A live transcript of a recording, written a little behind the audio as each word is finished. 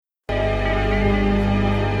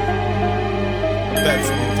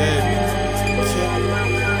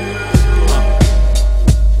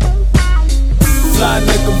Fly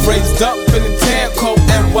nigga raised up in the tan coat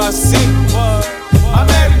NYC. I'm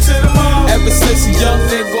married to the mob. Ever since a young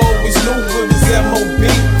nigga always knew it was M.O.B.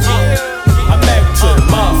 I'm married to the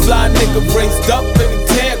mob. Fly nigga raised up in the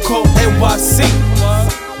tan coat NYC.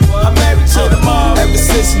 I'm married to the mob. Ever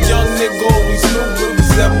since a young nigga always knew it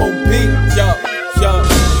was M.O.B.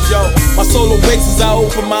 Yo, my solo bases, I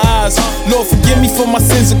open my eyes. Lord, forgive me for my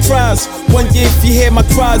sins and crimes. One year, if you hear my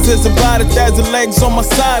cries, there's about 1,000 legs on my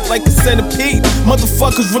side like a centipede.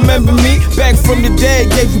 Motherfuckers remember me back from the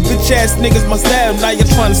dead. Gave you bitch ass niggas my style. Now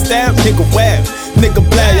you're trying to stab, nigga wab. Nigga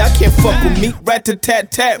blah, y'all can't fuck with me.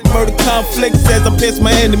 Rat-a-tat-tat, murder conflicts as I pierce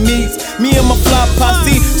my enemies. Me and my fly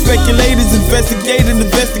posse, speculators, investigating,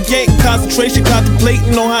 concentration,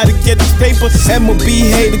 contemplating on how to get this paper. M.O.B.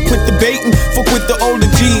 hater, quit debating, fuck with the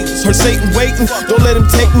older G's. Her Satan waiting, don't let him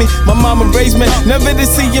take me. My mama raised me, never to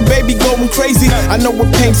see your baby going crazy. I know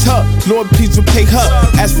what pains her, Lord please repay her.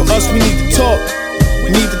 As for us, we need to talk.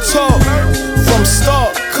 We need to talk from the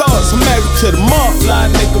start, cause I'm married to the mob. Fly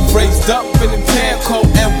nigga raised up in the tan coat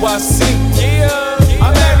NYC.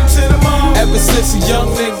 I'm married to the mob. Ever since a young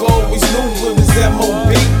nigga always knew it was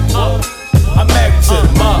M.O.B. I'm married to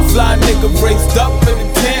the mob. Fly nigga raised up in the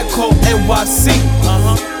tan coat NYC.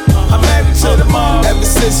 I'm married to the mob. Ever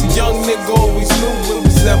since a young nigga always knew it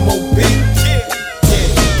was M.O.B.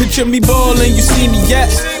 Picture me ballin', you see me,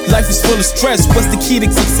 yes. Life is full of stress, what's the key to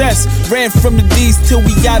success? Ran from the D's till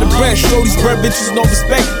we out of breath. Show these bird bitches no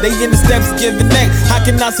respect, they in the steps giving neck. How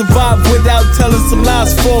can I survive without telling some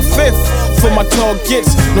lies? 4/5 for my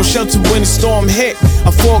targets, no shelter when the storm hit.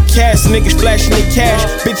 I forecast, niggas flashing their cash,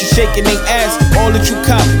 bitches shaking their ass. All that you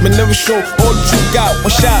cop, but never show all that you got. One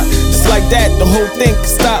shot, just like that, the whole thing can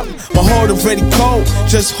stop. My heart already cold,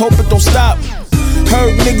 just hope it don't stop.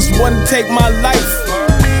 Heard niggas wanna take my life,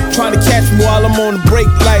 trying to catch me while I'm on the break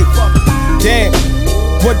light. Damn,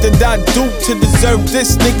 what did I do to deserve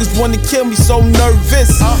this? Niggas wanna kill me, so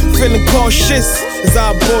nervous. Feeling cautious as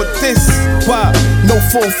I bought this. Why? No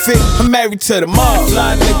forfeit, I'm married to the mob.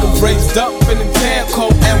 Fly nigga raised up in the tan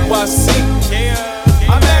coat NYC.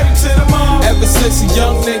 I'm married to the mob. Ever since a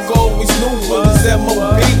young nigga always knew it was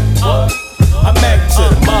M.O.B. I'm married to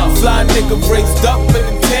the mob. Fly nigga raised up in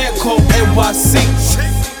the tan coat NYC.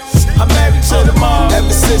 I'm married to the mob.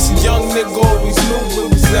 Ever since a young nigga always knew it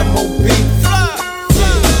was M.O.B.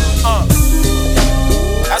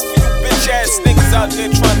 That's for you bitch ass niggas out there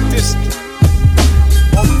trying to diss me.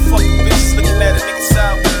 All you fucking bitches